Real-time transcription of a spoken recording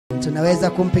tunaweza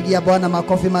kumpigia Bwana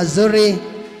makofi mazuri.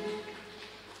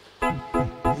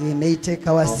 We may take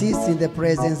our seats in the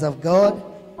presence of God.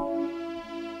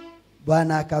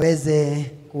 Bwana akaweze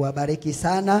kuwabariki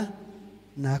sana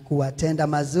na kuwatenda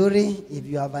mazuri. If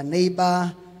you have a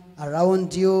neighbor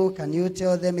around you, can you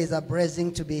tell them it's a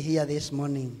blessing to be here this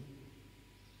morning?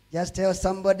 Just tell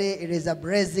somebody it is a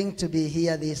blessing to be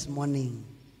here this morning.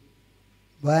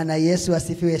 Bwana Yesu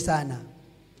asifiwe sana.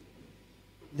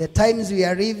 The times we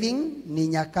are living ni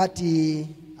nyakati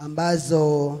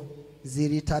ambazo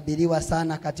zilitabiriwa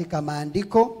sana katika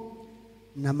maandiko,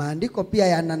 na maandiko pia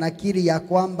yananakiri ya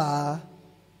kwamba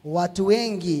watu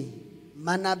wengi,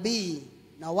 manabii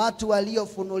na watu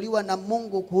waliofunuliwa na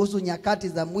Mungu kuhusu nyakati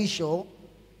za mwisho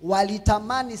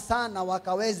walitamani sana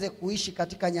wakaweze kuishi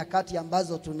katika nyakati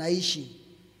ambazo tunaishi,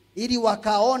 ili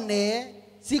wakaone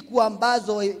siku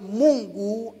ambazo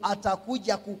Mungu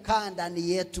atakuja kukaa ndani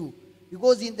yetu.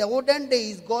 Because in the olden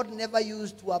days, God never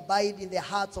used to abide in the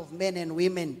hearts of men and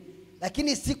women.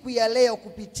 Lakini siku ya leo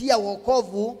kupitia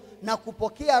wokovu na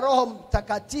kupokea Roho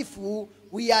Mtakatifu,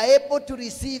 we are able to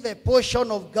receive a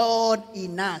portion of God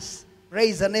in us.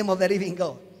 Praise the name of the living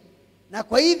God. Na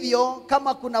kwa hivyo,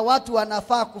 kama kuna watu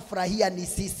wanafaa kufurahia ni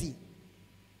sisi.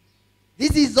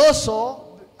 This is also,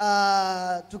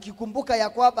 tukikumbuka ya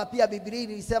kwamba pia Biblia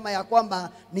ilisema ya kwamba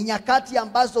ni nyakati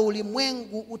ambazo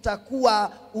ulimwengu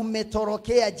utakuwa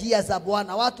umetorokea njia za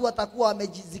Bwana. Watu watakuwa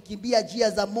wamezikimbia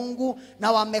njia za Mungu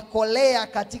na wamekolea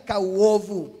katika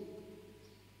uovu.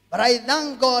 But I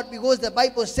thank God because the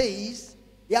Bible says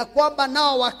ya kwamba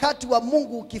nao wakati wa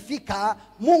Mungu ukifika,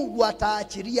 Mungu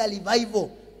ataachilia revival,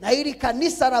 na ili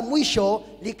kanisa la mwisho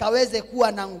likaweze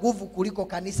kuwa na nguvu kuliko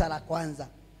kanisa la kwanza.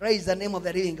 Praise the name of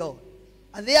the living God.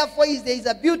 And therefore there is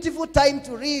a beautiful time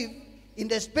to live in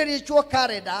the spiritual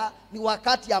corridor, ni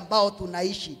wakati ambao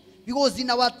tunaishi. Because in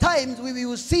our times we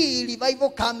will see revival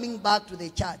coming back to the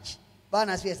church.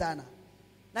 Bwana asifiwe sana.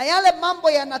 Na yale mambo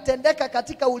yanatendeka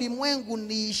katika ulimwengu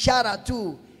ni ishara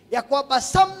tu ya kwamba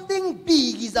something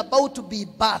big is about to be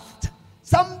birthed.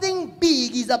 Something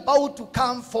big is about to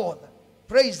come forth.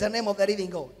 Praise the name of the living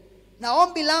God. Na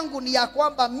ombi langu ni ya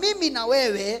kwamba mimi na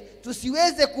wewe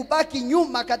tusiweze kubaki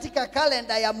nyuma katika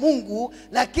kalenda ya Mungu,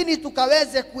 lakini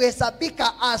tukaweze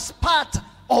kuhesabika as part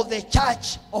of the church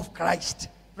of Christ.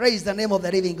 Praise the name of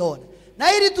the living God.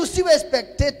 Na ili tusiwe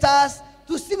spectators,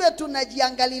 tusiwe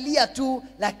tunajiangalilia tu,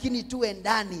 lakini tuwe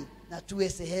ndani na tuwe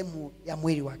sehemu ya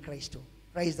mwili wa Kristo.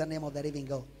 Praise the name of the living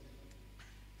God.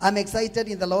 I'm excited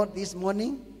in the Lord this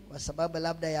morning kwa sababu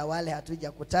labda ya wale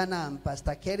hatujakutana. I'm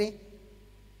Pastor Kerry.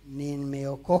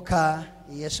 Nimeokoka,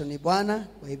 Yesu ni Bwana,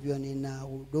 kwa hivyo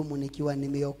ninahudumu nikiwa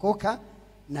nimeokoka,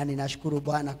 na ninashukuru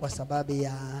Bwana kwa sababu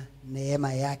ya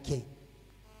neema yake.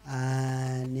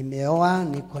 Nimeoa,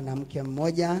 niko na mke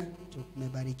mmoja,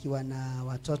 tumebarikiwa na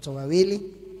watoto wawili.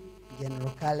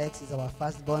 General Alex is our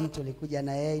firstborn, tulikuja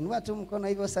na yeye. Ni watu mkono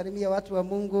hivyo, salimia watu wa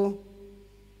Mungu.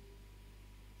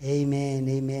 Amen,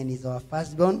 amen. Is our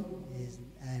firstborn,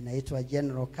 anaitwa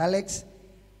General Alex.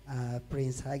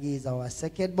 Prince Hagi is our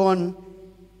secondborn,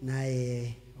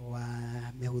 naye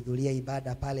wamehudhuria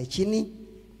ibada pale chini,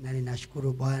 na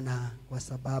ninashukuru Bwana kwa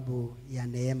sababu ya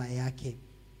neema yake.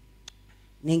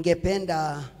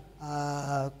 Ningependa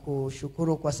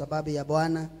kushukuru kwa sababu ya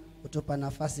Bwana kutupa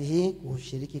nafasi hii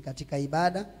kushiriki katika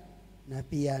ibada, na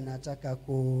pia nataka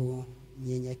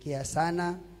kunyenyekea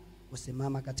sana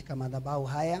kusimama katika madhabahu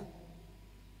haya.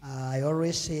 I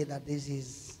always say that this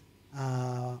is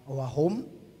our home.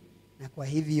 Na kwa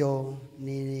hivyo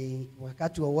ni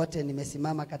wakati wowote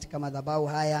nimesimama katika madhabahu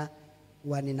haya,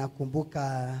 huwa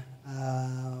ninakumbuka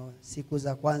siku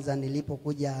za kwanza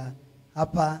nilipokuja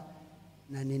hapa,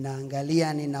 na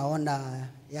ninaangalia, ninaona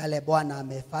yale Bwana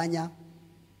amefanya,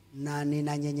 na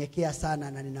ninanyenyekea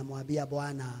sana, na ninamwambia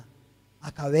Bwana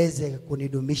akaweze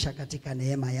kunidumisha katika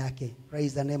neema yake.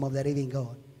 Praise the name of the living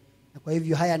God. Na kwa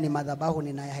hivyo haya ni madhabahu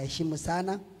ninayaheshimu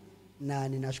sana, na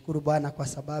ninashukuru Bwana kwa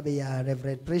sababu ya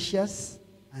Reverend Precious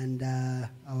and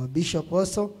our bishop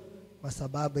also kwa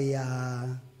sababu ya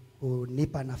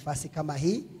kunipa nafasi kama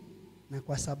hii, na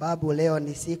kwa sababu leo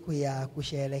ni siku ya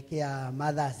kusherehekea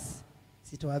mothers.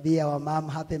 Sitawaambia wa mom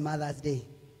happy Mother's Day.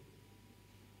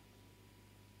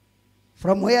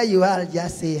 From where you are,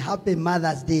 just say happy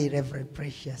Mother's Day, Reverend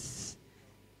Precious.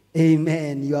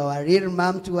 Amen. You are a real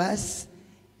mom to us,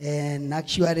 and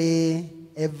actually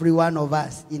every one of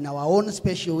us in our own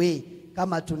special way.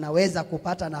 Kama tunaweza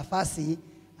kupata nafasi,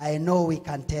 I know we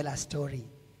can tell a story.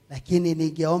 Lakini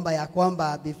ningeomba ya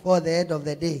kwamba before the end of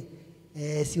the day,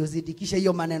 si uzidikishe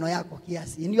hiyo maneno yako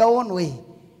kiasi. In your own way.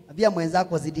 Abia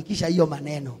mwenzako zidikisha hiyo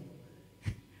maneno.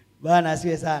 Bwana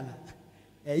asiwe sana.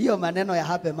 Hiyo maneno ya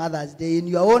Happy Mother's Day in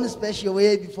your own special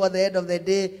way before the end of the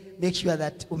day, make sure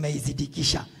that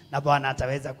umeizidikisha na Bwana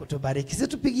ataweza kutubariki. Sisi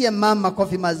tupigie mama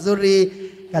makofi mazuri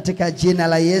katika jina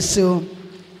la Yesu.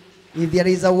 If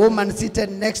there is a woman seated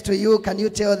next to you, can you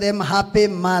tell them Happy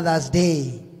Mother's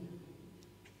Day?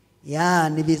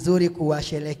 Ni vizuri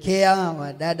kuwasherekea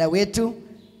wadada wetu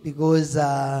because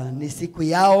ni siku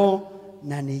yao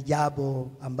na ni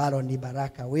jambo ambalo ni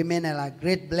baraka. Women are a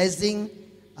great blessing.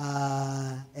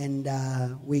 And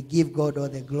we give God all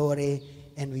the glory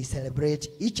and we celebrate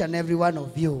each and every one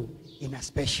of you in a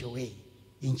special way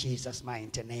in Jesus'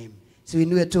 mighty name. So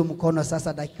inue tu mkono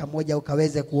sasa dakika moja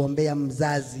ukaweze kuombea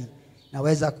mzazi.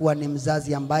 Naweza kuwa ni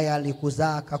mzazi ambaye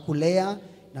alikuzaa akakulea,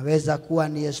 naweza kuwa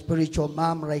ni a spiritual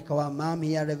mom like our mom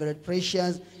here, Reverend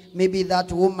Precious, maybe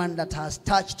that woman that has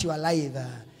touched your life.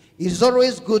 It's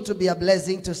always good to be a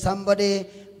blessing to somebody.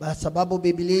 Kwa sababu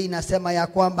Biblia inasema ya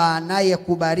kwamba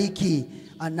anayekubariki,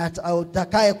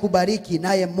 atakaye kubariki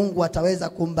naye Mungu ataweza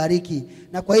kumbariki.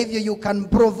 Na kwa hivyo you can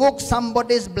provoke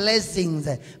somebody's blessings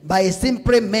by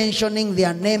simply mentioning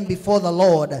their name before the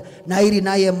Lord, na ili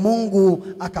naye Mungu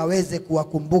akaweze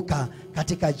kuwakumbuka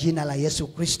katika jina la Yesu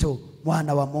Kristo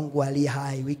mwana wa Mungu aliye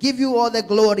hai. We give you all the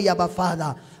glory, Abba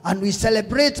Father, and we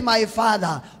celebrate, my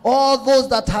Father, all those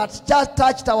that have just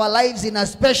touched our lives in a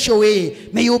special way.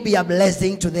 May you be a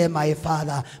blessing to them, my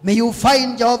Father. May you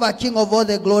find Jehovah, King of all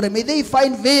the glory. May they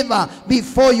find favor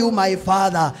before you, my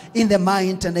Father, in the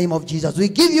mighty name of Jesus. We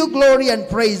give you glory and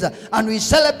praise, and we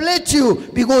celebrate you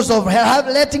because of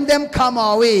letting them come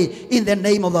our way in the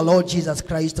name of the Lord Jesus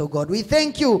Christ, oh God. We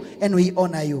thank you and we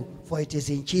honor you, for it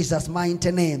is in Jesus'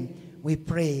 mighty name we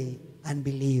pray and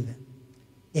believe.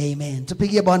 Amen.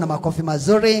 Tupigie Bwana makofi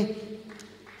mazuri.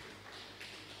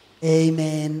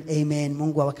 Amen. Amen.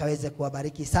 Mungu akaweze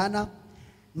kuwabariki sana.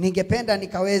 Ningependa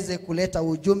nikaweze kuleta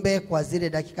ujumbe kwa zile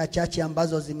dakika chache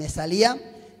ambazo zimesalia,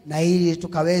 na ili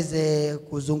tukaweze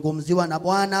kuzungumziwa na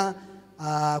Bwana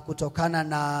kutokana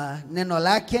na neno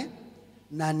lake.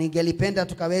 Na ningelipenda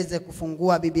tukaweze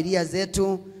kufungua Biblia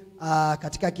zetu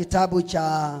katika kitabu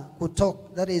cha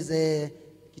Kutoka, that is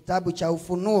kitabu cha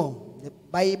Ufunuo, the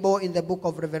Bible in the book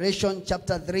of Revelation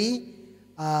chapter 3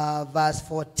 verse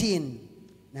 14.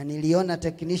 Na niliona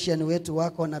technician wetu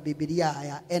wako na Biblia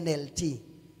ya NLT.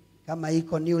 Kama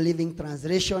iko New Living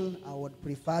Translation, I would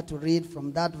prefer to read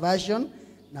from that version,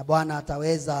 na Bwana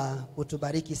ataweza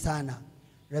kutubariki sana.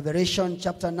 Revelation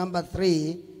chapter number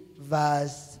 3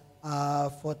 verse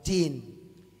 14.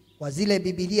 Kwa zile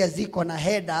Biblia ziko na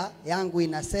header, yangu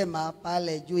inasema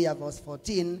pale juu ya verse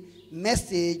 14,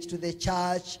 message to the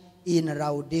church in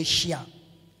Laodicea.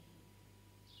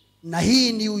 Na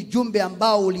hii ni ujumbe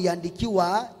ambao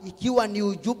uliandikiwa ikiwa ni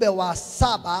ujumbe wa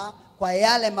 7 kwa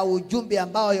yale maujumbe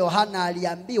ambao Yohana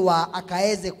aliambiwa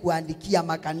akaweze kuandikia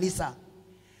makanisa.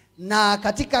 Na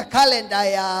katika kalenda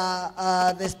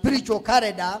ya the spiritual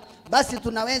calendar, basi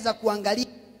tunaweza kuangalia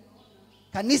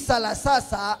kanisa la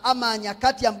sasa ama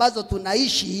nyakati ambazo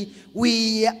tunaishi.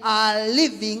 We are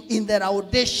living in the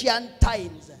Laodicean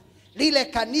times. Lile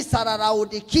kanisa la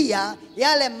Laodikia,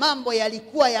 yale mambo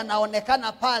yalikuwa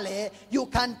yanaonekana pale, you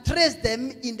can trace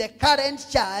them in the current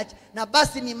church, na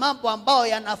basi ni mambo ambayo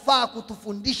yanafaa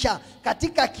kutufundisha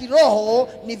katika kiroho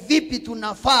ni vipi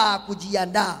tunafaa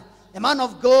kujiandaa. The man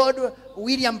of God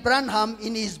William Branham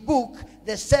in his book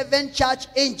The Seven Church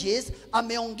Ages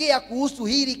ameongea kuhusu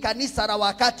hili kanisa la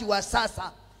wakati wa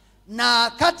sasa.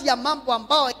 Na kati ya mambo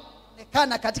ambayo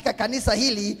yanaonekana katika kanisa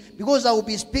hili, because I will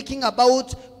be speaking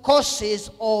about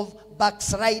causes of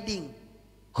backsliding.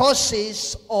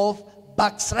 Causes of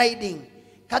backsliding.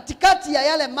 Katikati ya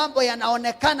yale mambo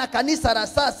yanaonekana kanisa la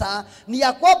sasa ni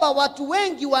ya kwamba watu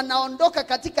wengi wanaondoka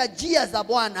katika njia za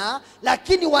Bwana,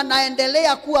 lakini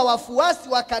wanaendelea kuwa wafuasi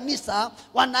wa kanisa,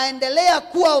 wanaendelea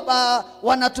kuwa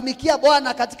wanatumikia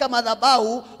Bwana katika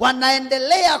madhabahu,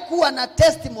 wanaendelea kuwa na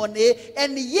testimony,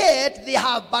 and yet they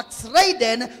have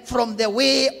backslidden from the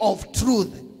way of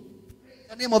truth. In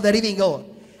the name of the living God.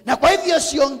 Na kwa hivyo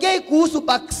siongei kuhusu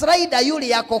backslider yule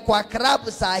yako kwa club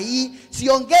sahi,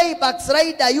 siongei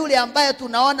backslider yule ambaye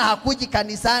tunaona hakuji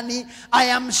kanisani.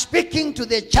 I am speaking to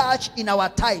the church in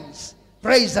our times.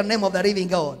 Praise the name of the living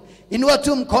God. Inua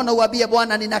tu mkono uambie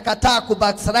Bwana, ninakataa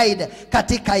kubackslide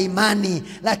katika imani,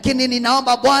 lakini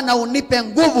ninaomba Bwana unipe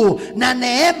nguvu na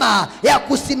neema ya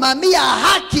kusimamia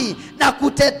haki na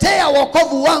kutetea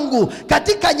wokovu wangu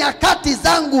katika nyakati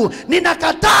zangu.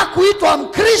 Ninakataa kuitwa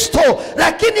Mkristo,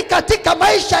 lakini katika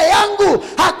maisha yangu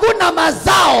hakuna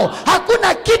mazao,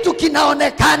 hakuna kitu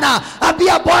kinaonekana.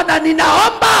 Ambia Bwana,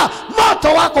 ninaomba moto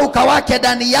wako ukawake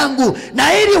ndani yangu,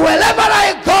 na ili wherever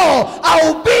I go, I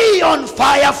will be on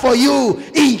fire for you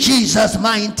in Jesus'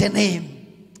 mighty name.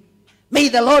 May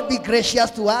the Lord be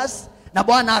gracious to us. Na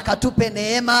Bwana akatupe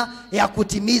neema ya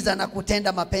kutimiza na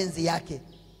kutenda mapenzi yake.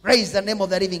 Praise the name of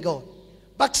the living God.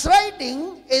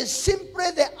 Backsliding is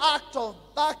simply the act of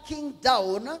backing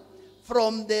down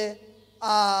from the,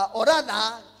 or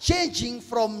rather, changing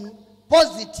from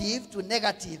positive to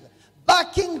negative.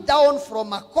 Backing down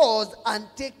from a cause and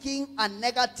taking a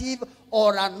negative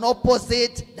or an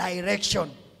opposite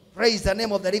direction. Praise the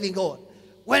name of the living God.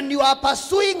 When you are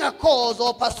pursuing a cause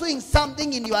or pursuing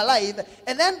something in your life,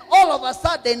 and then all of a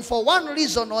sudden, for one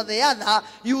reason or the other,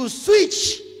 you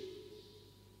switch.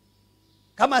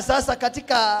 Kama sasa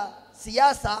katika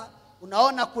siasa,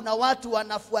 unaona kuna watu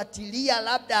wanafuatilia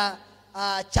labda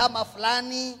chama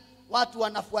fulani, watu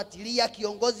wanafuatilia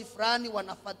kiongozi fulani,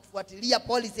 wanafuatilia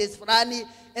policies fulani,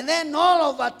 and then all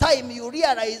of a time you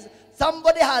realize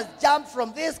somebody has jumped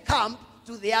from this camp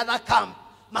to the other camp.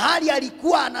 Mahali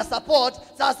alikuwa ana support,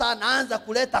 sasa anaanza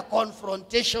kuleta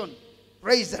confrontation.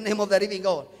 Praise the name of the living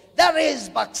God. That is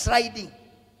backsliding.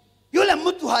 Yule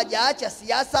mtu hajaacha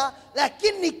siasa,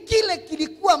 lakini kile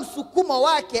kilikuwa msukumo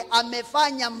wake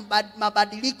amefanya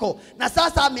mabadiliko, na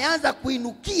sasa ameanza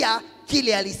kuinukia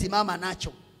kile alisimama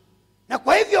nacho. Na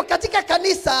kwa hivyo katika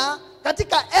kanisa,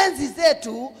 katika enzi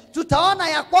zetu, tutaona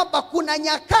ya kwamba kuna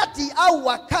nyakati au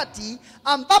wakati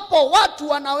ambapo watu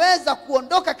wanaweza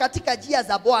kuondoka katika njia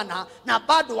za Bwana na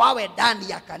bado wawe ndani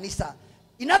ya kanisa.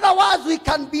 In other words, we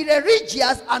can be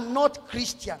religious and not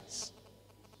Christians.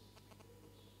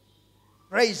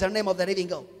 Praise the name of the living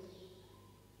God.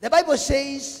 The Bible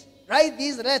says, write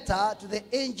this letter to the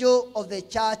angel of the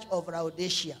church of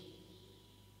Laodicea.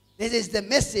 This is the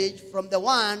message from the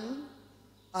one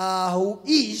who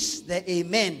is the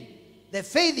Amen, the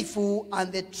faithful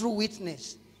and the true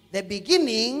witness, the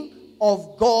beginning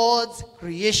of God's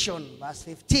creation. Verse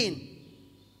 15.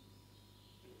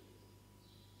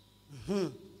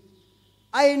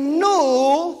 I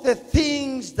know the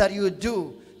things that you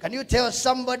do. Can you tell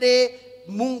somebody,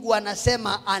 Mungu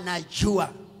anasema anajua?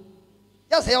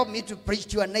 Just help me to preach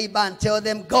to your neighbor and tell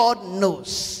them, God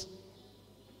knows.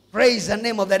 Praise the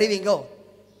name of the living God.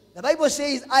 The Bible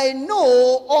says, I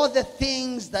know all the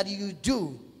things that you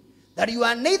do, that you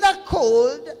are neither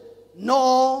cold,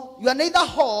 nor, you are neither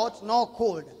hot nor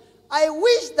cold. I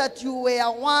wish that you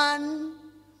were one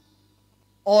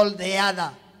or the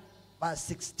other. Verse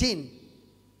 16.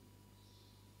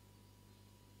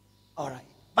 All right.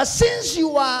 But since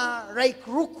you are like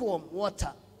lukewarm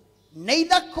water,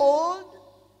 neither cold,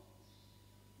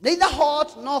 neither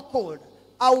hot nor cold,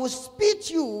 I will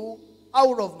spit you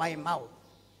out of my mouth.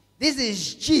 This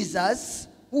is Jesus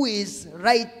who is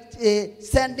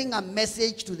sending a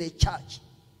message to the church.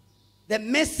 The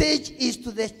message is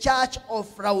to the church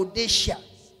of Laodicea.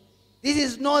 This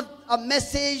is not a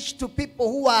message to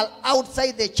people who are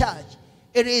outside the church.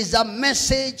 It is a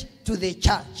message to the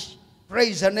church.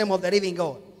 Praise the name of the living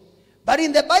God. But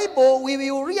in the Bible, we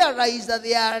will realize that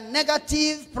there are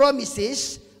negative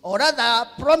promises, or rather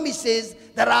promises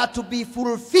that are to be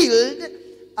fulfilled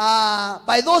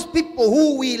by those people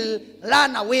who will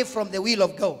run away from the will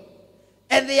of God.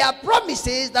 And there are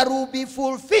promises that will be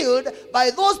fulfilled by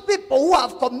those people who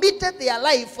have committed their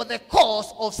life for the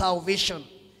cause of salvation.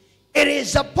 It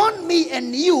is upon me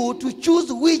and you to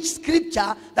choose which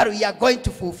scripture that we are going to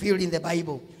fulfill in the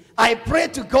Bible. I pray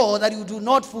to God that you do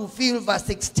not fulfill verse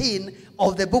 16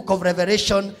 of the book of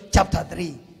Revelation chapter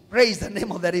 3. Praise the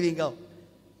name of the living God.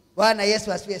 Bwana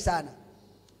Yesu asifiwe sana.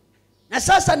 Na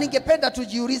sasa ningependa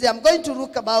tujiulize, I'm going to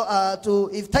look about,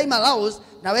 if time allows,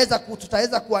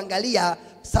 tutaweza kuangalia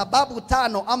sababu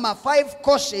tano ama 5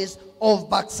 causes of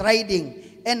backsliding.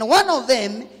 And one of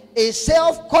them is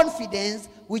self-confidence,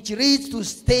 which leads to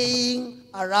staying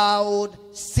around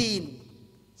sin.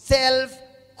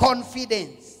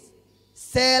 Self-confidence.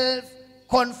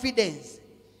 Self-confidence.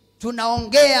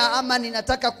 Tunaongea ama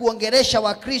ninataka kuongelesha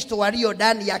Wakristo walio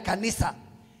ndani ya kanisa.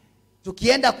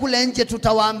 Tukienda kule nje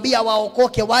tutawaambia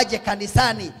waokoke waje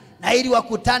kanisani na ili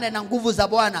wakutane na nguvu za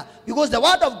Bwana. Because the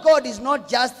word of God is not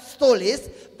just stories,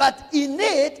 but in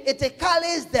it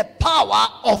carries the power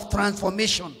of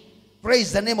transformation.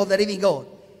 Praise the name of the living God.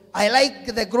 I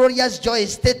like the glorious joy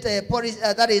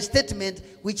statement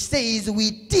which says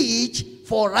we teach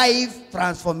for life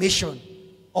transformation,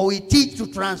 or we teach to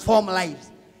transform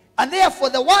lives. And therefore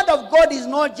the word of God is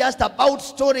not just about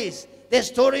stories. The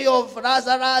story of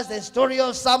Lazarus, the story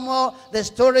of Samuel, the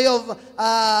story of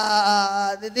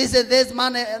this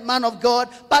man of God.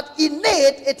 But in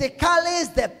it carries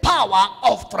the power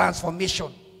of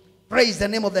transformation. Praise the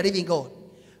name of the living God.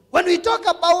 When we talk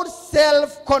about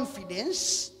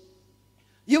self-confidence,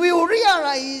 you will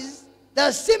realize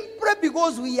that simply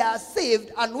because we are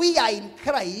saved and we are in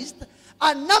Christ,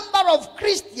 a number of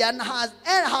Christians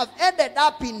have ended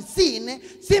up in sin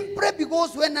simply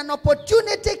because when an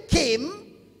opportunity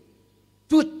came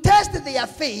to test their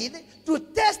faith, to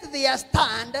test their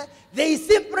stand, they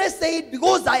simply said,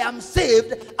 because I am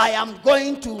saved, I am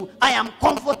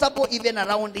comfortable even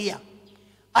around here.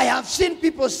 I have seen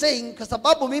people saying, kwa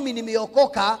sababu mimi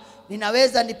nimeokoka,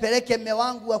 ninaweza nipeleke mume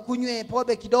wangu akunywe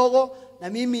pombe kidogo, na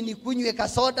mimi nikunywe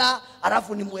kasoda,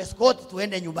 alafu nimuescort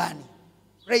tuende nyumbani.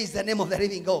 Praise the name of the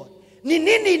living God. Ni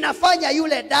nini inafanya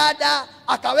yule dada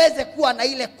akaweze kuwa na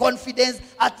ile confidence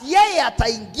ati yeye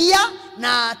ataingia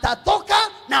na atatoka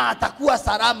na atakuwa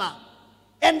salama?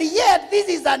 And yet this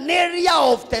is an area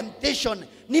of temptation.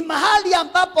 Ni mahali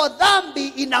ambapo dhambi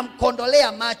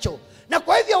inamkondolea macho. Na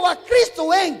kwa hivyo Wakristo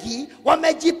wengi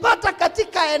wamejipata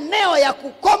katika eneo ya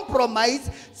kucompromise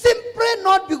simply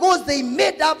not because they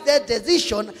made up their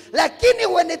decision, lakini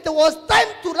when it was time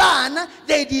to learn,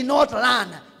 they did not learn.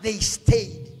 They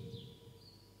stayed.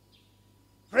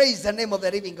 Praise the name of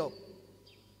the living God.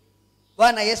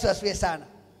 Bwana Yesu asifiwe sana.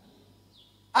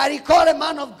 I recall a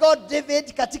man of God,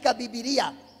 David, katika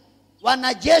Biblia.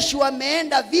 Wanajeshi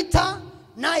wameenda vita,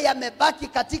 naye amebaki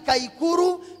katika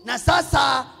ikuru, na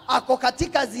sasa ako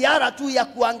katika ziara tu ya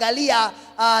kuangalia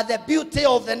the beauty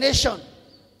of the nation.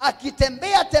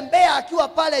 Akitembea akiwa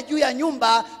pale juu ya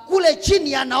nyumba, kule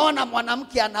chini anaona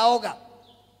mwanamke anaoga.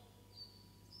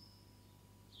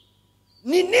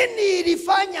 Ni nini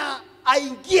ilifanya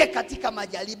aingie katika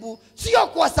majaribu? Sio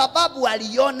kwa sababu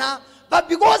aliona, but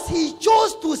because he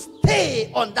chose to stay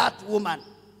on that woman.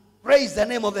 Praise the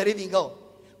name of the living God.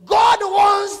 God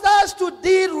wants us to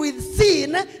deal with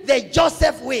sin the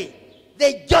Joseph way,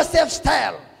 the Joseph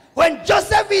style. When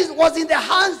Joseph was in the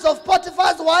hands of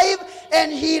Potiphar's wife,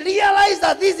 and he realized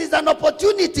that this is an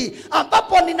opportunity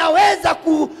ambapo ninaweza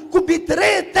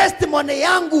kubetray testimony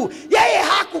yangu, yeye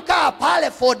hakukaa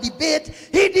pale for debate.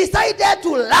 He decided to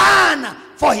learn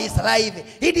for his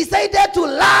life. He decided to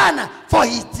learn for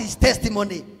his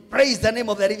testimony. Praise the name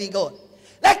of the living God.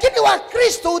 Lakini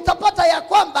Wakristo utapata ya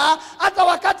kwamba hata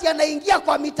wakati anaingia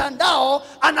kwa mitandao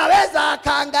anaweza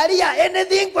akaangalia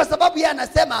anything, kwa sababu yeye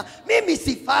anasema mimi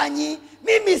sifanyi,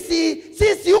 mimi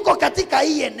si uko katika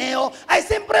hii eneo, I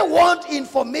simply want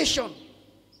information.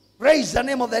 Praise the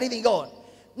name of the living God.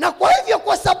 Na kwa hivyo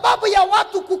kwa sababu ya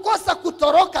watu kukosa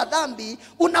kutoroka dhambi,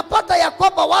 unapata ya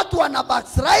kwamba watu wana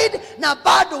backslide na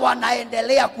bado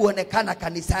wanaendelea kuonekana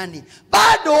kanisani.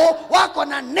 Bado wako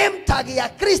na name tag ya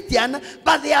Christian,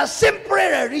 but they are simply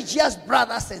religious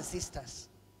brothers and sisters.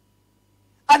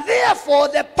 And therefore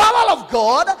the power of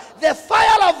God, the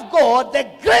fire of God, the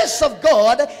grace of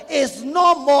God is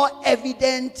no more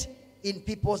evident in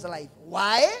people's life.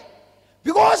 Why?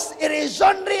 Because it is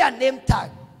only a name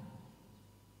tag.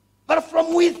 But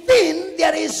from within,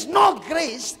 there is no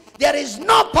grace, there is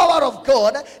no power of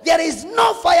God, there is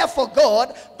no fire for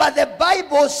God. But the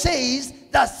Bible says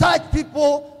that such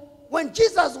people, when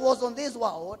Jesus was on this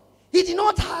world, he did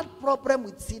not have problem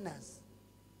with sinners.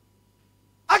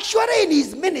 Actually, in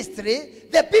his ministry,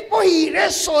 the people he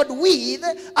wrestled with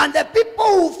and the people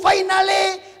who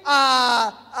finally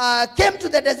came to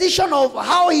the decision of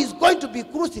how he's going to be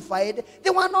crucified, they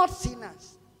were not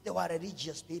sinners. They were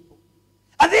religious people.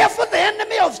 And therefore the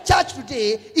enemy of church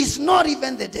today is not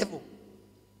even the devil.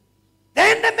 The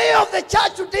enemy of the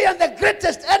church today, and the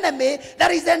greatest enemy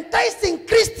that is enticing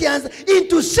Christians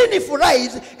into sinful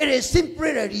lives, it is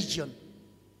simply religion.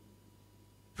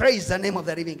 Praise the name of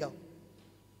the living God.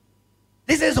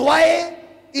 This is why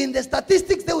in the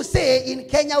statistics they will say in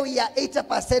Kenya we are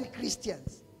 80%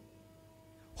 Christians.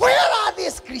 Where are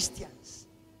these Christians?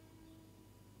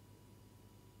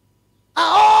 Are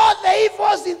all the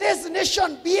evils in this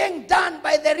nation being done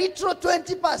by the retro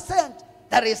 20%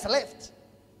 that is left?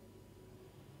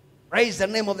 Praise the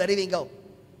name of the living God.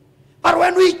 But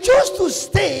when we choose to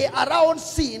stay around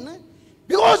sin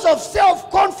because of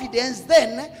self-confidence,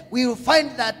 then we will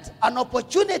find that an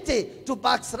opportunity to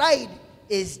backslide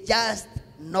is just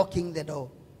knocking the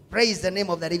door. Praise the name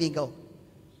of the living God.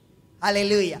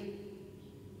 Hallelujah.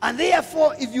 And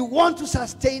therefore, if you want to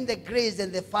sustain the grace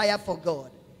and the fire for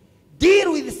God,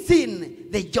 deal with sin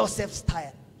the Joseph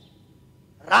style.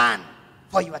 Run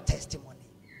for your testimony.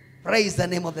 Praise the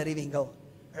name of the living God.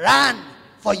 Run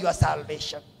for your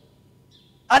salvation.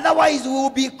 Otherwise, we will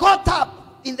be caught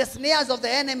up in the snares of the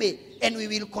enemy, and we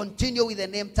will continue with the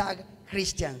name tag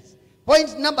Christians.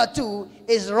 Point number 2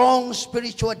 is wrong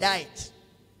spiritual diet.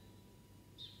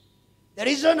 The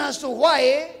reason as to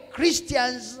why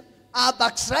Christians are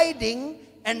backsliding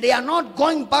and they are not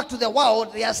going back to the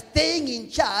world, they are staying in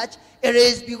church, it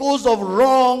is because of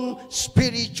wrong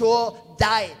spiritual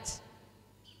diet.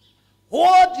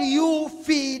 What do you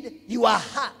feed your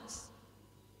heart?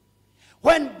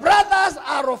 When brothers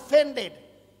are offended,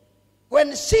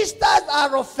 when sisters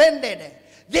are offended,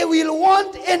 they will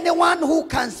want anyone who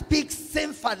can speak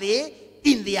sympathy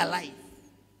in their life.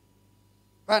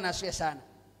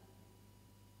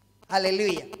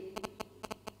 Hallelujah.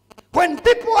 When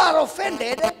people are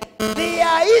offended, they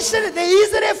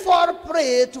easily fall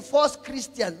prey to false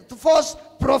Christians, to false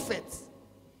prophets.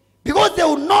 Because they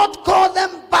will not call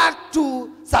them back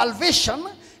to salvation.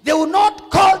 They will not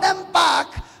call them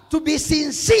back to be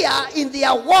sincere in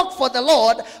their work for the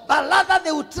Lord, but rather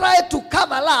they will try to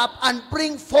cover up and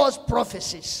bring false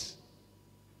prophecies.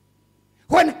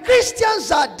 When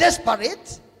Christians are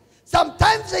desperate,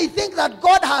 sometimes they think that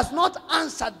God has not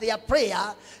answered their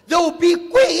prayer. They will be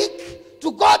quick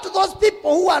to go to those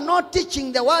people who are not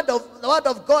teaching the word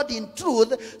of God in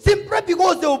truth, simply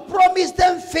because they will promise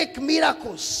them fake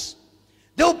miracles.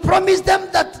 They will promise them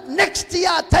that next year,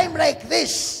 a time like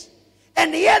this.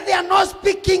 And yet they are not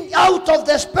speaking out of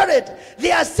the Spirit.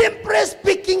 They are simply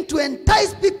speaking to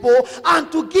entice people and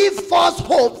to give false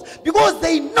hopes, because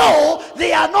they know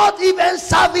they are not even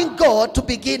serving God to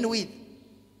begin with.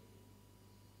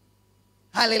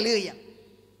 Hallelujah.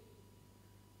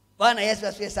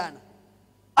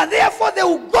 And therefore they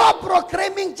will go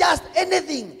proclaiming just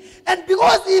anything. And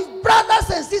because if brothers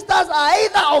and sisters are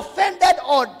either offended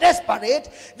or desperate,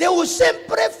 they will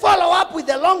simply follow up with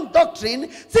the wrong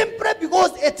doctrine, simply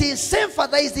because it is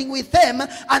sympathizing with them,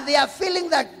 and they are feeling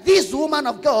that this woman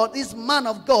of God, this man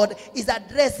of God, is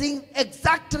addressing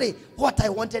exactly what I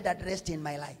wanted addressed in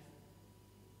my life.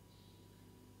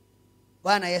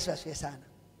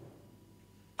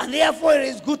 And therefore it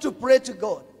is good to pray to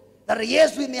God that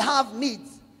yes, we may have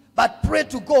needs, but pray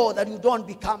to God that you don't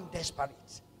become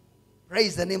desperate.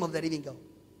 Praise the name of the living God.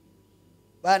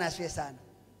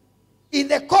 In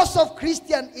the course of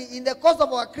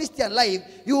our Christian life,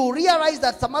 you will realize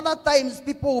that some other times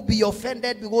people will be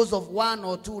offended because of one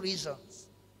or two reasons.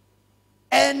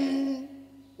 And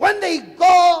when they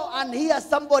go and hear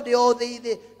somebody, or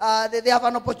they have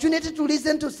an opportunity to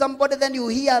listen to somebody, then you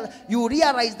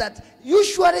realize that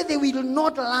usually they will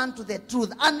not learn to the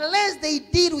truth unless they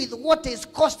deal with what is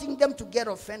causing them to get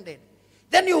offended.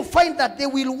 Then you find that they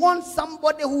will want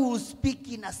somebody who will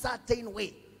speak in a certain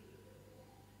way.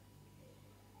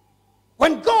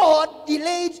 When God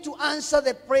delayed to answer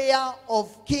the prayer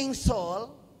of King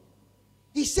Saul,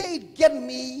 he said, get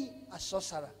me a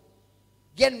sorcerer.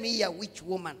 Get me a witch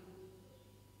woman.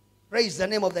 Praise the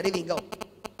name of the living God.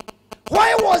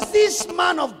 Why was this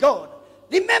man of God?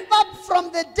 Remember,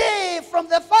 from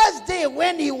the first day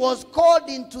when he was called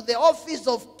into the office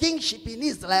of kingship in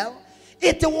Israel,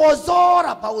 it was all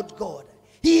about God.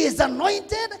 He is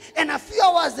anointed, and a few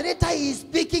hours later he is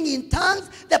speaking in tongues.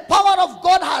 The power of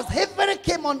God has heavily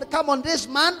come on this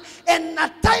man, and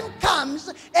a time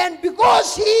comes, and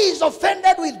because he is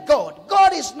offended with God,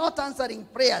 God is not answering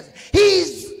prayers. He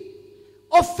is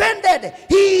offended.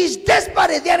 He is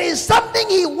desperate. There is something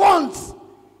he wants,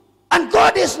 and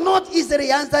God is not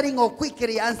easily answering or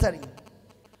quickly answering.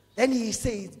 Then he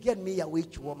says, get me a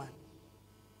witch woman.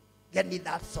 Get me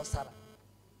that sorcerer.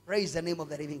 Praise the name of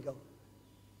the living God.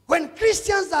 When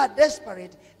Christians are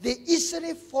desperate, they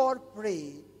easily fall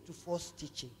prey to false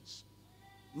teachings.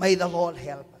 May the Lord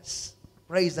help us.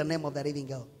 Praise the name of the living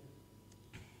God.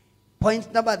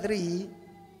 Point number 3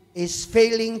 is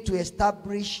failing to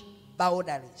establish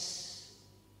boundaries.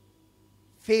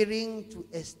 Failing to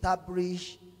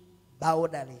establish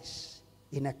boundaries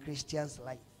in a Christian's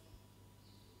life.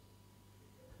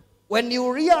 When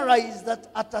you realize that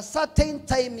at a certain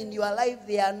time in your life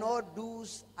there are no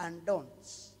do's and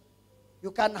don'ts.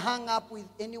 You can hang up with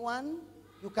anyone.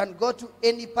 You can go to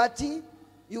any party.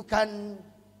 You can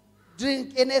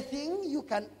drink anything. You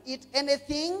can eat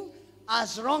anything.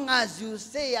 As long as you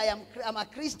say, I'm a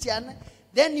Christian,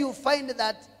 then you find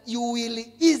that you will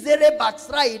easily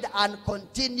backslide and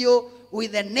continue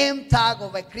with the name tag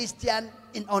of a Christian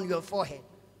on your forehead.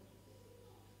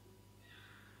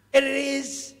 It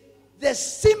is the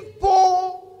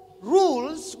simple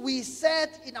rules we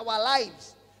set in our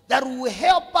lives that will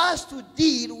help us to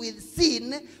deal with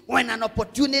sin when an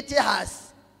opportunity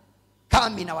has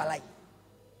come in our life.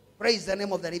 Praise the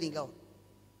name of the living God.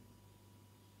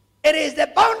 It is the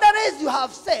boundaries you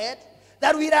have set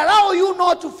that will allow you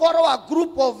not to follow a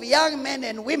group of young men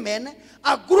and women,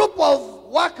 a group of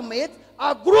workmates,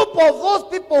 a group of those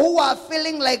people who are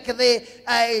feeling like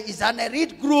is an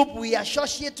elite group. We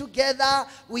associate together.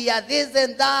 We are this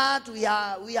and that. We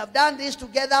have done this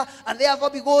together. And therefore,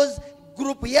 because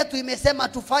group yetu imesema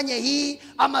tufanye hii,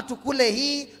 ama tukule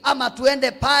hii, ama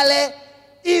tuende pale.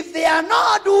 If there are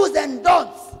no do's and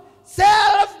don'ts,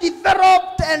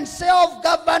 self-developed and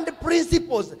self-governed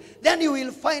principles, then you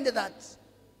will find that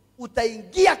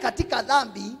utaingia katika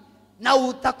dhambi na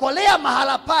utakolea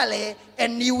mahala pale,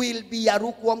 and you will be a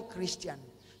lukewarm Christian.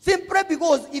 Simply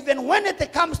because even when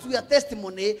it comes to your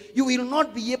testimony, you will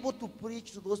not be able to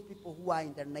preach to those people who are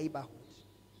in the neighborhood.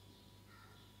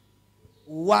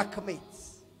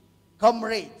 Workmates,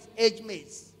 comrades, age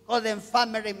mates, call them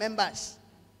family members.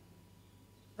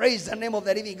 Praise the name of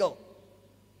the living God.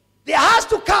 There has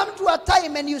to come to a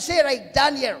time and you say, like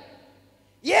Daniel,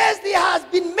 yes, there has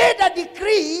been made a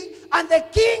decree and the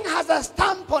king has a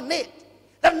stamp on it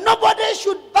that nobody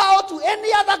should bow to any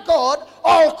other god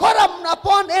or call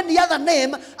upon any other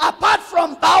name apart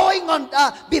from bowing on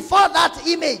before that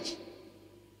image.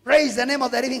 Praise the name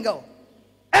of the living God.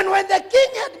 And when the king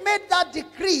had made that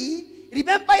decree,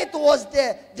 remember, it was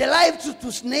the life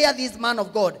to snare this man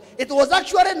of God. It was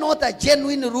actually not a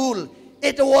genuine rule.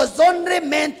 It was only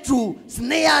meant to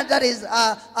snare, that is,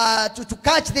 to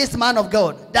catch this man of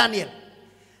God, Daniel.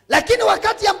 Lakini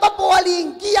wakati ambapo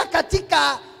waliingia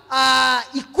katika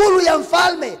ikulu ya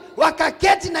mfalme,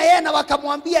 wakaketi na yeye na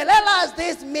wakamwambia, let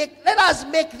us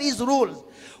make these rules.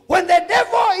 When the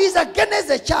devil is against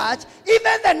the church,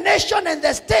 even the nation and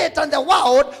the state and the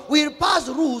world will pass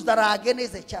rules that are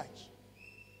against the church.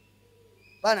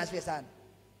 Bwana asifiwe sana.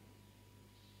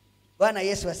 Bwana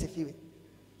Yesu asifiwe.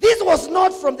 This was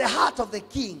not from the heart of the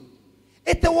king.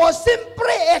 It was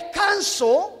simply a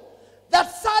council that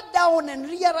sat down and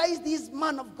realized this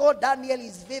man of God, Daniel,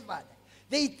 is favored.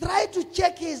 They tried to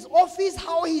check his office,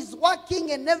 how he's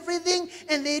working and everything,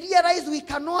 and they realized we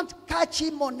cannot catch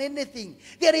him on anything.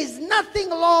 There is nothing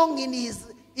wrong in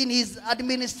his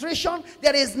administration.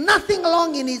 There is nothing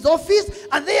wrong in his office,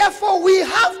 and therefore we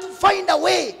have to find a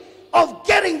way of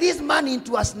getting this man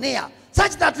into a snare,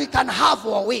 such that we can have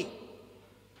our way.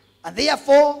 And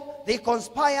therefore, they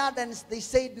conspired and they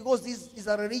said, because this is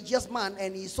a religious man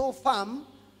and he's so firm,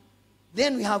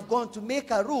 then we have gone to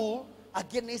make a rule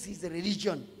against his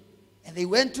religion. And they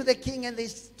went to the king and they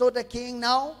told the king,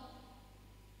 now,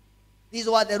 these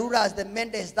were the rulers, the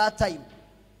Mendes that time.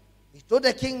 They told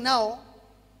the king, now,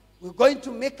 we're going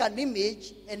to make an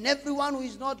image, and everyone who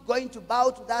is not going to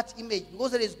bow to that image,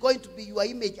 because it is going to be your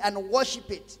image, and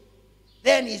worship it,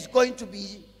 then he's going to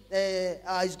be,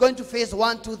 he's going to face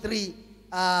 1, 2, 3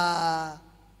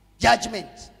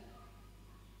 judgment.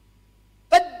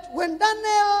 But when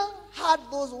Daniel heard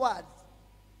those words,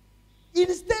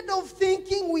 instead of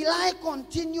thinking, will I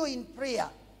continue in prayer?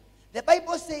 The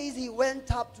Bible says he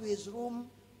went up to his room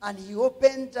and he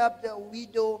opened up the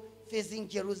window facing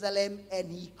Jerusalem and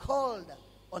he called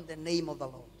on the name of the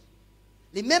Lord.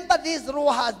 Remember, this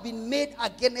rule has been made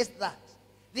against that.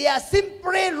 They are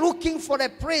simply looking for a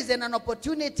praise and an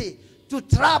opportunity to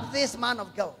trap this man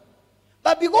of God.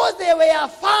 But because there were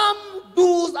firm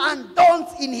do's and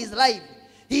don'ts in his life,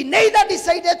 he neither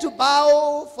decided to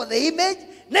bow for the image,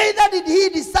 neither did he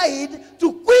decide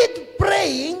to quit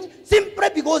praying simply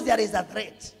because there is a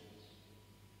threat.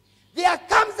 There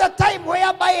comes a time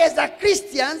whereby as a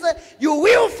Christian, you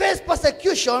will face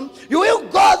persecution, you will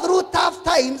go through tough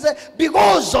times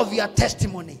because of your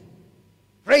testimony.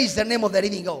 Praise the name of the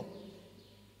living God.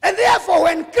 And therefore,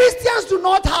 when Christians do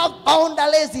not have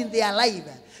boundaries in their life,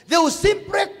 they will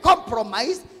simply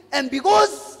compromise, and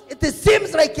because it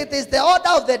seems like it is the order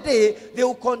of the day, they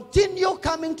will continue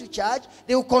coming to church,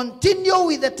 they will continue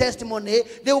with the testimony,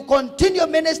 they will continue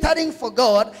ministering for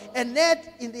God, and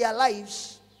yet in their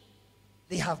lives,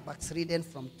 they have backslidden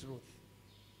from truth.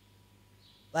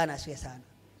 Bwana asifiwe sana.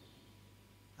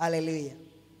 Hallelujah.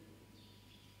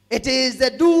 It is the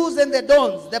do's and the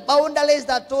don'ts, the boundaries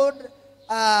that told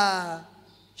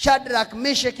Shadrach,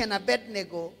 Meshach, and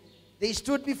Abednego. They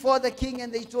stood before the king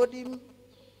and they told him,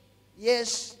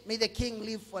 yes, may the king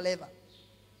live forever.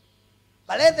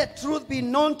 But let the truth be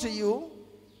known to you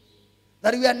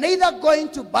that we are neither going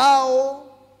to bow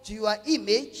to your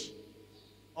image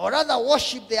or rather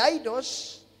worship the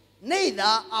idols, neither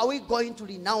are we going to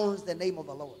renounce the name of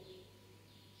the Lord.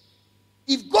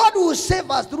 If God will save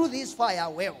us through this fire,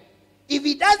 well. If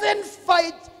he doesn't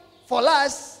fight for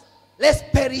us, let's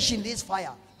perish in this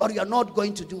fire. But we are not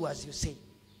going to do as you say.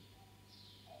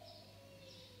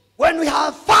 When we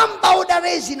have firm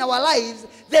boundaries in our lives,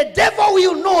 the devil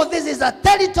will know this is a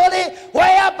territory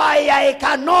whereby I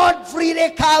cannot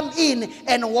freely come in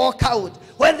and walk out.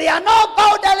 When there are no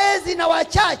boundaries in our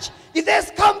church, if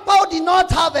this compound did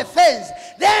not have a fence,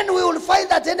 then we will find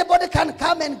that anybody can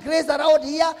come and graze around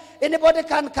here, anybody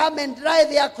can come and dry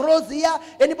their clothes here,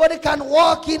 anybody can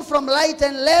walk in from right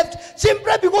and left,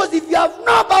 simply because if you have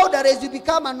no boundaries, you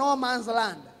become a no man's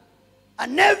land.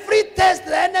 And every test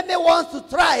the enemy wants to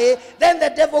try, then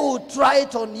the devil will try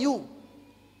it on you.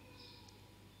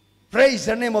 Praise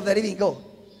the name of the living God.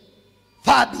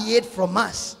 Far be it from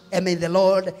us, and may the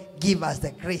Lord give us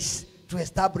the grace to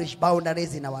establish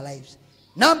boundaries in our lives.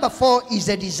 Number 4 is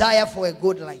a desire for a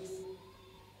good life.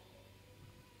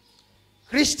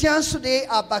 Christians today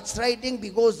are backsliding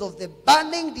because of the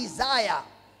burning desire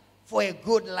for a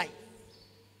good life.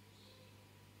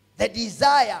 The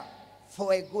desire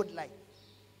for a good life.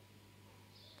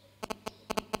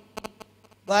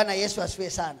 Bwana Yesu asifiwe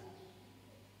sana.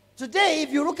 Today,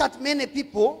 if you look at many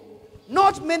people,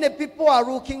 not many people are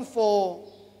looking for,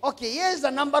 okay, here's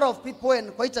a number of people,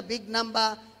 and quite a big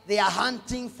number, they are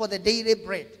hunting for the daily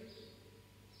bread.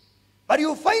 But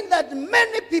you find that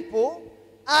many people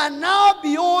are now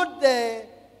beyond the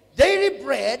daily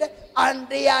bread, and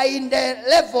they are in the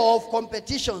level of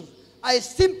competition. I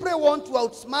simply want to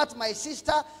outsmart my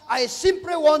sister. I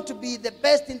simply want to be the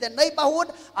best in the neighborhood.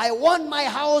 I want my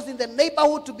house in the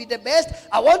neighborhood to be the best.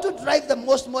 I want to drive the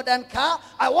most modern car.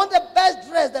 I want the best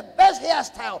dress, the best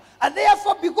hairstyle. And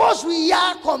therefore, because we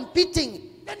are competing,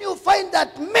 then you find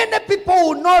that many people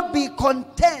will not be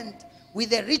content with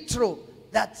the retro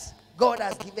that God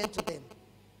has given to them.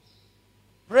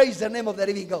 Praise the name of the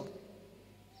living God.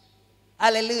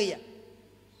 Hallelujah.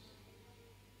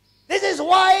 This is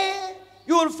why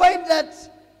you will find that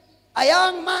a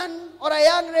young man or a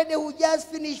young lady who just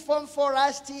finished Form 4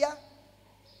 last year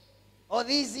or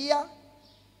this year,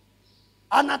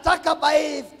 anataka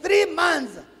by 3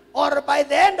 months or by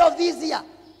the end of this year,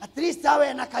 at least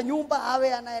awe na kanyumba,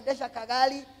 awe anaendesha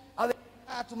kagari, awe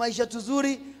tumaisha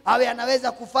tuzuri, awe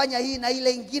anaweza kufanya hii na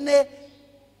ile ingine.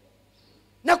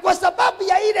 Na kwa sababu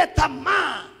ya ile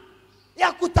tamaa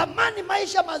ya kutamani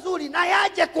maisha mazuri na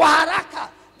yaje kwa haraka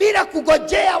bila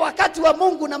kugojea wakati wa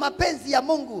Mungu na mapenzi ya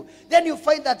Mungu, then you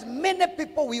find that many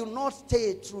people will not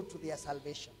stay true to their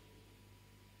salvation.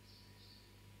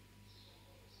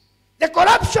 The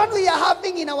corruption we are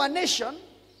having in our nation,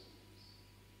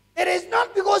 it is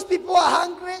not because people are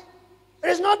hungry. It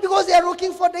is not because they are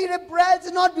looking for daily bread.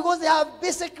 It's not because they have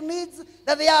basic needs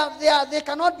that they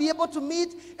cannot be able to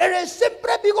meet. It is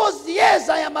simply because, yes,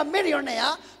 I am a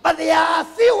millionaire, but there are a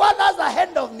few others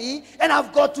ahead of me, and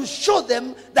I've got to show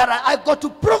them that I've got to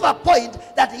prove a point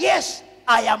that, yes,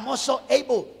 I am also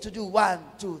able to do 1,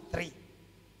 2, 3.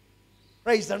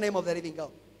 Praise the name of the living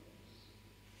God.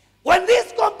 When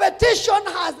this competition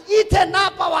has eaten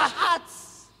up our hearts,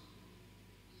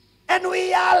 and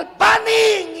we are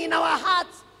burning in our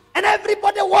hearts, and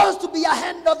everybody wants to be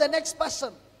ahead of the next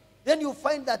person, then you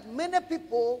find that many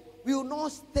people will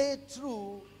not stay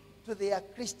true to their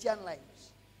Christian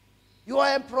lives. You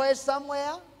are employed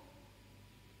somewhere,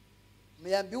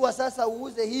 umeambiwa sasa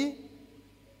uuze hii,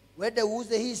 wende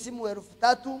uuze hii simu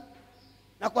 3,000,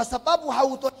 na kwa sababu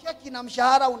hautosheki na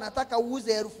mshahara unataka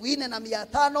uuze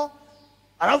 4,500,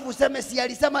 alafu useme si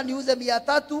alisema niuze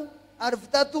 300,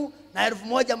 3,000 na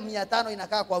 1,500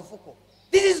 inakaa kwa mfuko.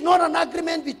 This is not an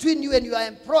agreement between you and your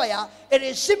employer. It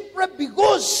is simply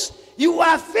because you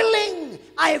are feeling,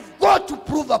 I've got to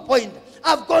prove a point.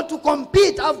 I've got to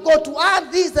compete. I've got to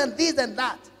add this and this and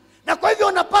that. Na kwa hivyo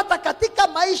unapata katika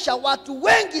maisha watu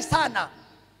wengi sana,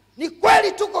 ni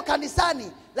kweli tuko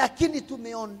kanisani, lakini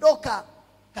tumeondoka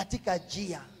katika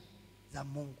njia za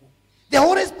Mungu. The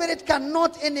Holy Spirit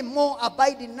cannot anymore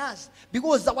abide in us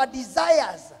because our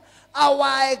desires,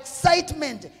 our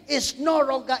excitement is no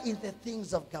longer in the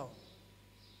things of God.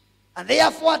 And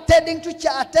therefore attending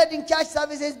church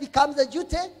services becomes a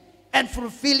duty, and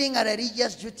fulfilling a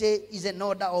religious duty is an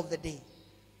order of the day.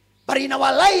 But in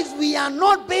our lives, we are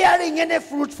not bearing any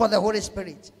fruit for the Holy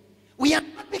Spirit. We are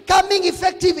not becoming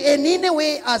effective in any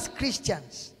way as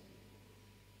Christians.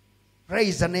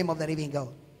 Praise the name of the living God.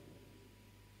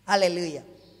 Hallelujah.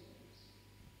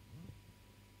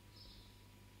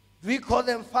 We call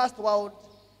them first world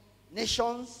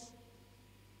nations.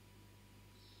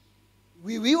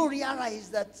 We will realize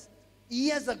that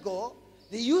years ago,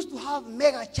 they used to have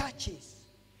mega churches.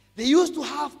 They used to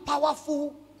have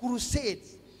powerful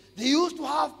crusades. They used to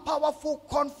have powerful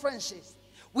conferences.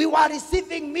 We were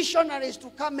receiving missionaries to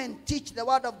come and teach the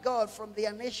word of God from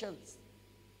their nations.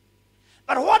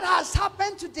 But what has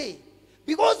happened today,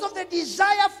 because of the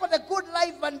desire for the good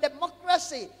life and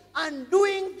democracy and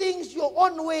doing things your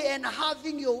own way and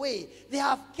having your way, they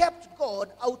have kept God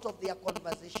out of their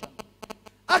conversation.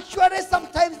 Actually,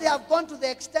 sometimes they have gone to the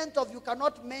extent of you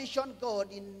cannot mention God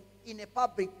in a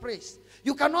public place.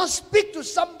 You cannot speak to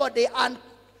somebody and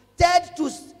tell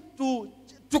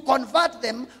to convert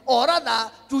them, or rather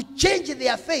to change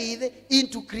their faith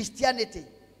into Christianity.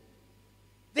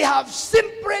 They have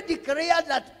simply declared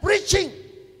that preaching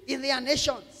in their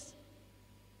nations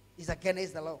is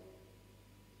against the law.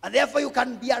 And therefore you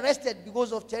can be arrested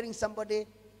because of telling somebody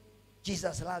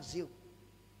Jesus loves you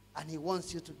and he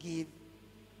wants you to give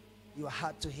your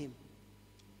heart to him.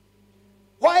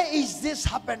 Why is this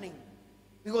happening?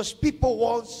 Because people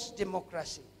want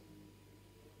democracy.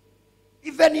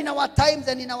 Even in our times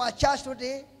and in our church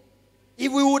today,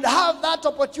 if we would have that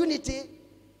opportunity,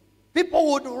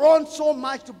 people would run so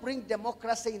much to bring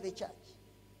democracy in the church.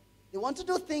 They want to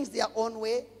do things their own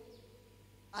way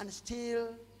and still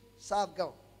serve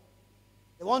God.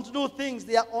 They want to do things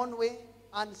their own way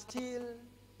and still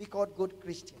be called good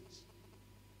Christians.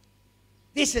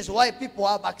 This is why people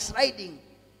are backsliding,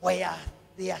 where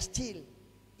they are still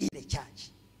in the church.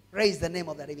 Praise the name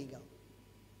of the living God.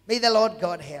 May the Lord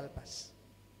God help us.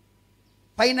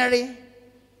 Finally,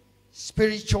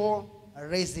 spiritual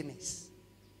readiness.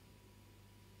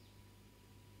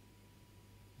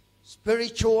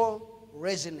 Spiritual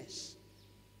readiness.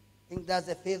 I think that's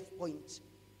the fifth point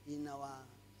in our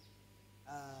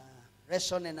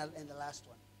lesson and the last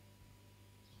one.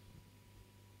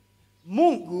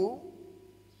 Mungu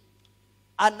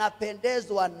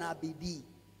anapendezwa na bidii.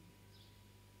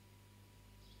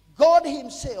 God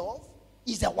himself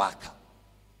is a worker.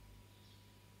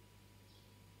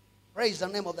 Praise the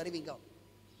name of the living God.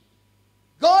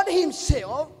 God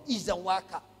himself is a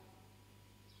worker.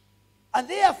 And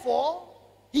therefore,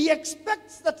 he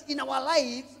expects that in our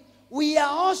lives, we are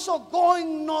also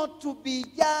going not to be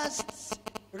just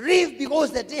live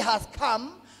because the day has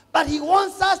come, but he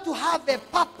wants us to have a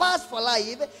purpose for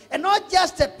life, and not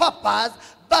just a purpose,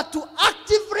 but to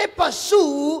actively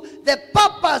pursue the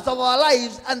purpose of our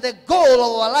lives and the goal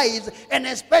of our lives, and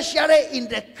especially in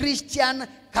the Christian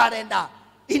calendar,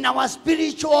 in our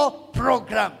spiritual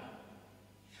program.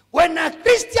 When a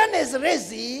Christian is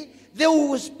lazy, they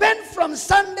will spend from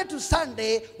Sunday to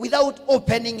Sunday without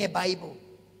opening a Bible.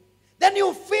 Then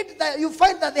you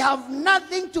find that they have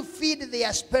nothing to feed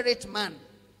their spirit man.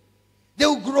 They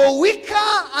will grow weaker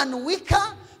and weaker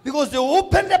because they will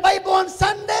open the Bible on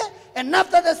Sunday, and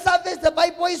after the service the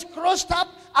Bible is crossed up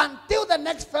until the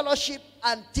next fellowship,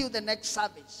 until the next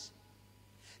service.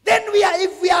 Then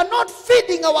if we are not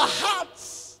feeding our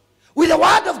hearts with the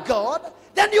word of God,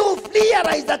 then you will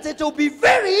realize that it will be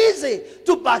very easy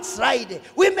to backslide.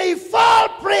 We may fall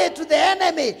prey to the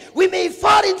enemy. We may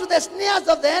fall into the snares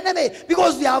of the enemy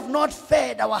because we have not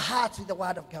fed our hearts with the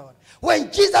word of God.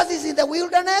 When Jesus is in the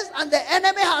wilderness and the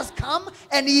enemy has come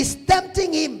and he is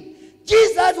tempting him,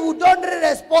 Jesus would only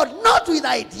respond not with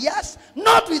ideas,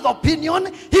 not with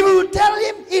opinion. He will tell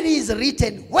him, it is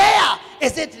written. Where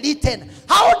is it written?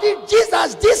 How did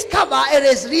Jesus discover it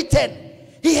is written?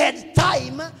 He had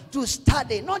time to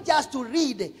study, not just to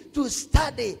read, to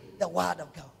study the word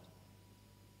of God.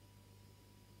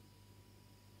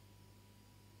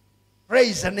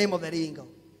 Praise the name of the living God.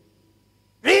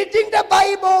 Reading the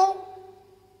Bible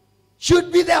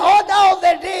should be the order of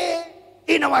the day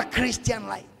in our Christian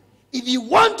life. If we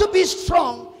want to be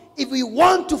strong, if we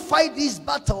want to fight this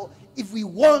battle, if we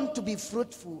want to be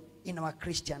fruitful in our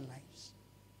Christian lives,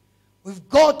 we've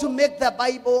got to make the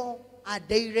Bible a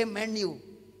daily menu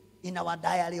in our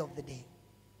diary of the day.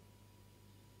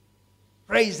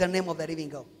 Praise the name of the living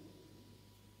God.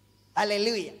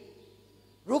 Hallelujah.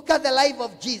 Look at the life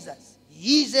of Jesus.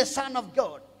 He is the Son of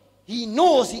God. He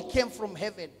knows he came from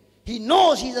heaven. He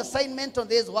knows his assignment on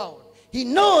this world. He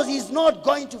knows he's not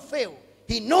going to fail.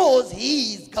 He knows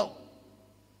he is God.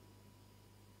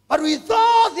 But with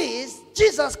all this,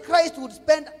 Jesus Christ would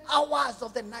spend hours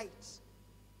of the night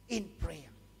in prayer.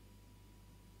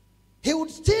 He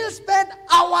would still spend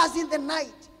hours in the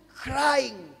night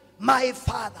crying, my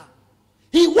Father.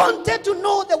 He wanted to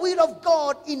know the will of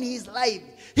God in his life.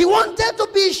 He wanted to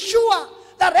be sure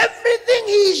that everything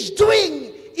he is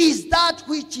doing is that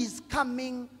which is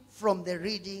coming from the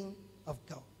reading of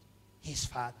God, his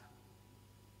Father.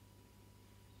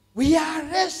 We are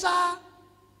lesser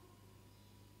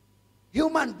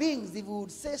human beings, if we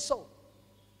would say so.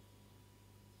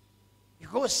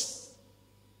 Because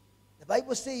the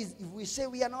Bible says, if we say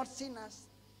we are not sinners,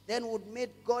 then would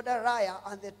make God a liar,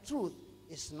 and the truth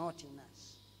is not in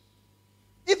us.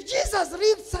 If Jesus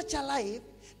lived such a life,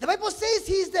 the Bible says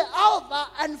he is the author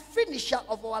and finisher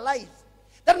of our life.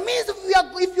 That means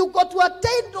if you got to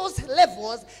attain those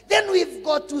levels, then we've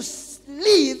got to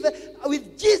live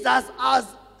with Jesus as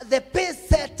the pace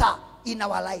setter in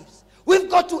our lives. We've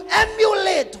got to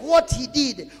emulate what he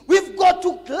did. We've got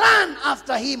to plan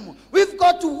after him. We've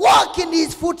got to walk in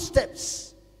his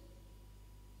footsteps.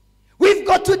 We've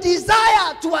got to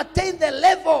desire to attain the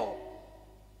level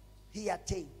he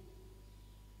attained.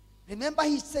 Remember,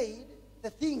 he said the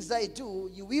things I do,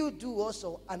 you will do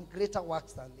also, and greater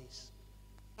works than this.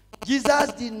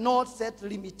 Jesus did not set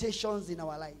limitations in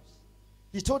our lives.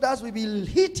 He told us we will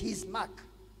hit his mark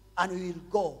and we will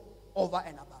go over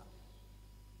and above.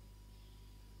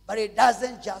 But it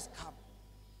doesn't just come.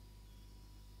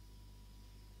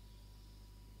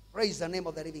 Praise the name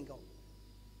of the living God.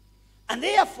 And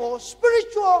therefore,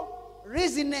 spiritual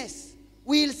laziness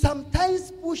will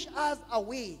sometimes push us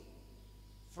away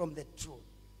from the truth.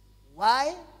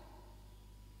 Why?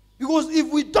 Because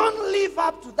if we don't live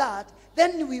up to that,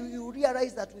 then we will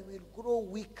realize that we will grow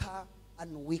weaker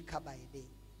and weaker by day.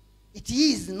 It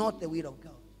is not the will of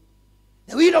God.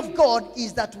 The will of God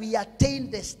is that we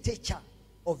attain the stature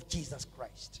of Jesus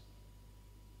Christ.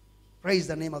 Praise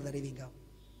the name of the living God.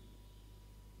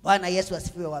 Bwana Yesu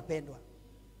asifiwe wapendwa.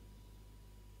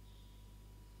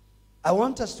 I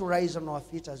want us to rise on our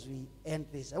feet as we end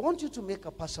this. I want you to make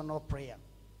a personal prayer.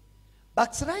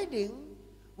 Backsliding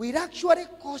will actually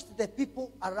cost the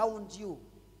people around you.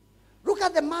 Look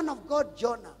at the man of God,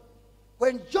 Jonah.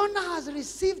 When Jonah has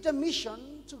received a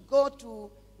mission to go to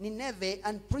Nineveh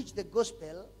and preach the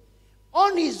gospel,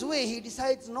 on his way he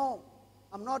decides, no,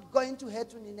 I'm not going to head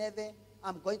to Nineveh.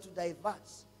 I'm going to divert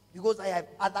because I have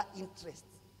other interests.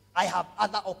 I have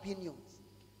other opinions.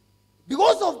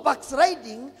 Because of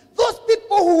backsliding, those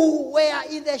people who were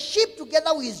in the ship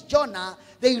together with Jonah,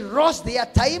 they lost their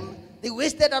time. They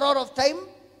wasted a lot of time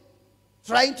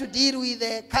trying to deal with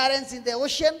the currents in the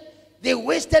ocean. They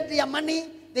wasted their money.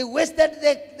 They wasted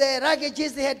the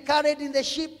luggages they had carried in the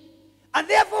ship. And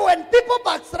therefore, when people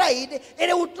backslide,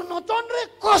 it will not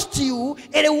only cost you,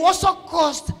 it will also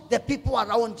cost the people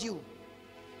around you.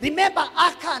 Remember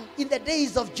Achan in the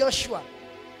days of Joshua.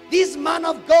 This man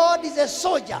of God is a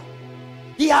soldier.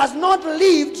 He has not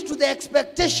lived to the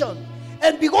expectation.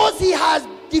 And because he has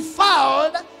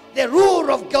defiled the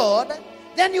rule of God,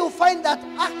 then you find that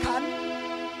Achan,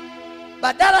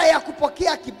 badala ya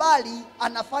kupokea kibali,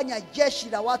 anafanya jeshi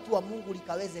la watu wa Mungu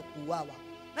likaweze kuuawa.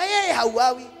 Na yeye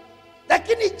hauawi.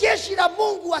 Lakini jeshi la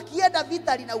Mungu akienda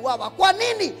vita linauawa. Kwa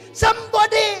nini?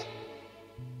 Somebody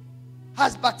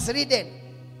has backslidden.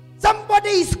 Somebody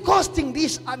is costing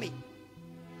this army.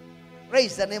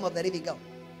 Praise the name of the living God.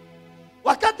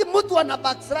 Wakati mtu ana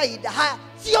backslide,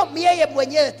 sio yeye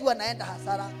mwenyewe tu anaenda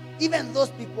hasara. Even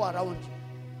those people around you.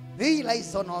 We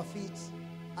rise on our feet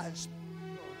and speak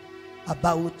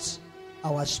about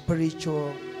our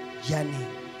spiritual journey.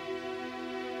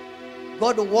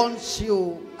 God wants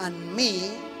you and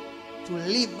me to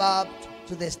live up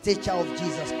to the stature of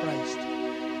Jesus Christ.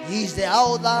 He is the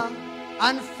author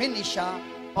and finisher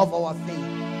of our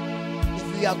faith.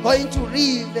 If we are going to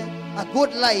live a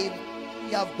good life,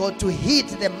 we have got to hit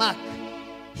the mark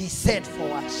he set for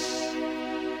us.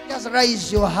 Just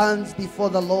raise your hands before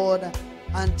the Lord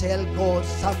and tell God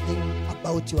something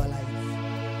about your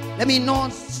life. Let me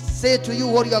not say to you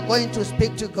what you are going to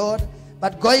speak to God,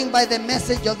 but going by the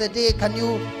message of the day, can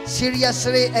you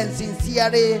seriously and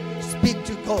sincerely speak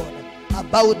to God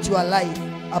about your life,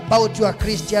 about your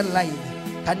Christian life?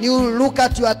 Can you look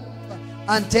at your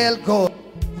and tell God,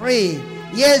 pray,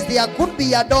 yes, there could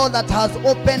be a door that has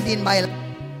opened in my life,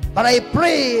 but I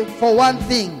pray for one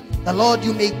thing, the Lord,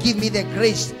 you may give me the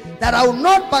grace that I will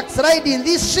not backslide in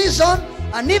this season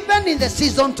and even in the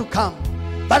season to come,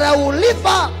 but I will live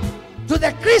up to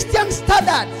the Christian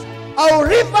standards. I will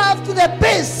live up to the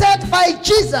pace set by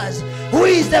Jesus, who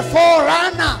is the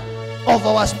forerunner of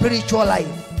our spiritual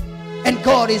life. And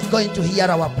God is going to hear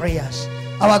our prayers.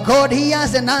 Our God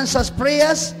hears and answers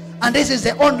prayers, and this is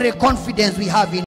the only confidence we have in